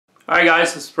Alright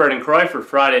guys, this is Vernon and Croy for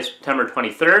Friday, September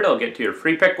 23rd. I'll get to your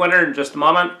free pick winner in just a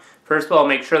moment. First of all,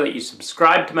 make sure that you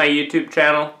subscribe to my YouTube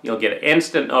channel. You'll get an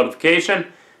instant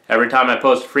notification every time I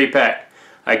post a free pick.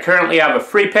 I currently have a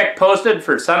free pick posted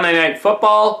for Sunday Night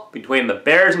Football between the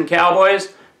Bears and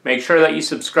Cowboys. Make sure that you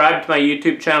subscribe to my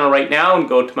YouTube channel right now and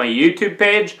go to my YouTube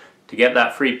page to get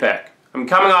that free pick. I'm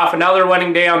coming off another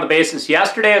winning day on the basis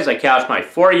yesterday as I cashed my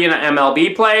 4-unit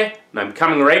MLB play. And I'm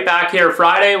coming right back here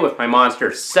Friday with my monster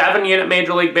 7-unit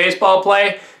Major League Baseball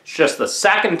play. It's just the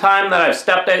second time that I've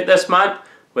stepped out this month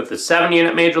with the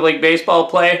 7-unit Major League Baseball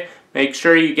play. Make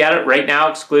sure you get it right now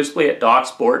exclusively at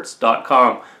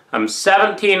DocSports.com. I'm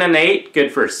 17-8,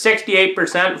 good for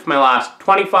 68% with my last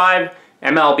 25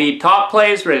 MLB top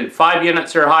plays rated 5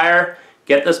 units or higher.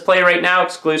 Get this play right now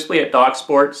exclusively at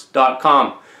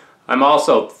DocSports.com. I'm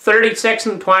also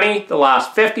 36-20 the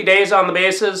last 50 days on the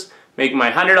bases, making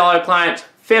my $100 clients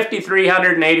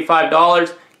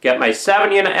 $5,385. Get my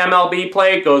 7-unit MLB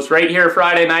play, goes right here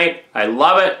Friday night. I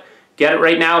love it. Get it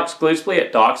right now exclusively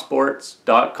at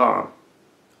DocSports.com.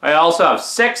 I also have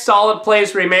 6 solid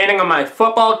plays remaining on my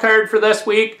football card for this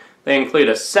week. They include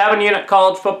a 7-unit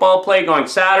college football play going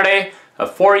Saturday, a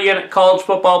 4-unit college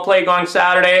football play going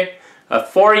Saturday, a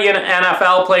 4-unit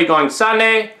NFL play going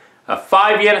Sunday, a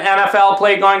 5-unit NFL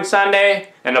play going Sunday,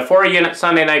 and a 4-unit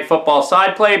Sunday Night Football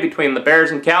side play between the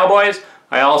Bears and Cowboys.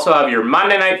 I also have your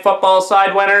Monday Night Football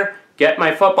side winner. Get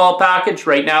my football package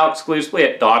right now exclusively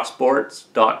at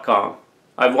DocSports.com.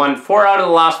 I've won 4 out of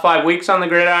the last 5 weeks on the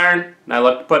gridiron, and I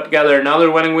look to put together another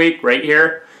winning week right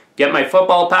here. Get my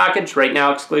football package right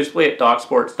now exclusively at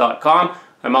DocSports.com.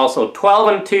 I'm also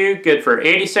 12-2, good for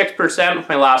 86% with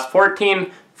my last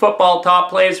 14 football top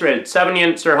plays rated 7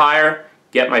 units or higher.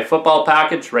 Get my football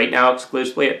package right now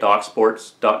exclusively at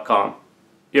DocSports.com.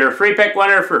 Your free pick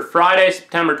winner for Friday,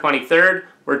 September 23rd.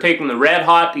 We're taking the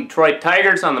red-hot Detroit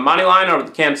Tigers on the money line over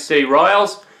the Kansas City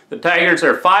Royals. The Tigers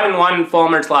are 5-1 in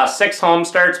Fulmer's last 6 home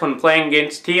starts when playing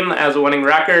against a team that has a winning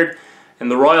record. And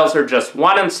the Royals are just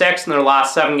 1-6 in their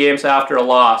last 7 games after a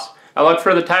loss. I look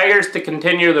for the Tigers to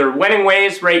continue their winning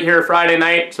ways right here Friday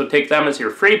night, so take them as your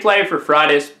free play for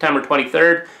Friday, September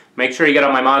 23rd. Make sure you get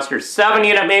on my monster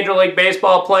 7-unit Major League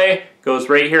Baseball play. Goes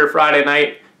right here Friday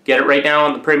night. Get it right now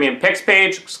on the Premium Picks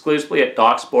page exclusively at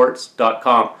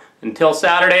DocSports.com. Until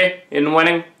Saturday, in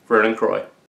winning, Vernon and Croy.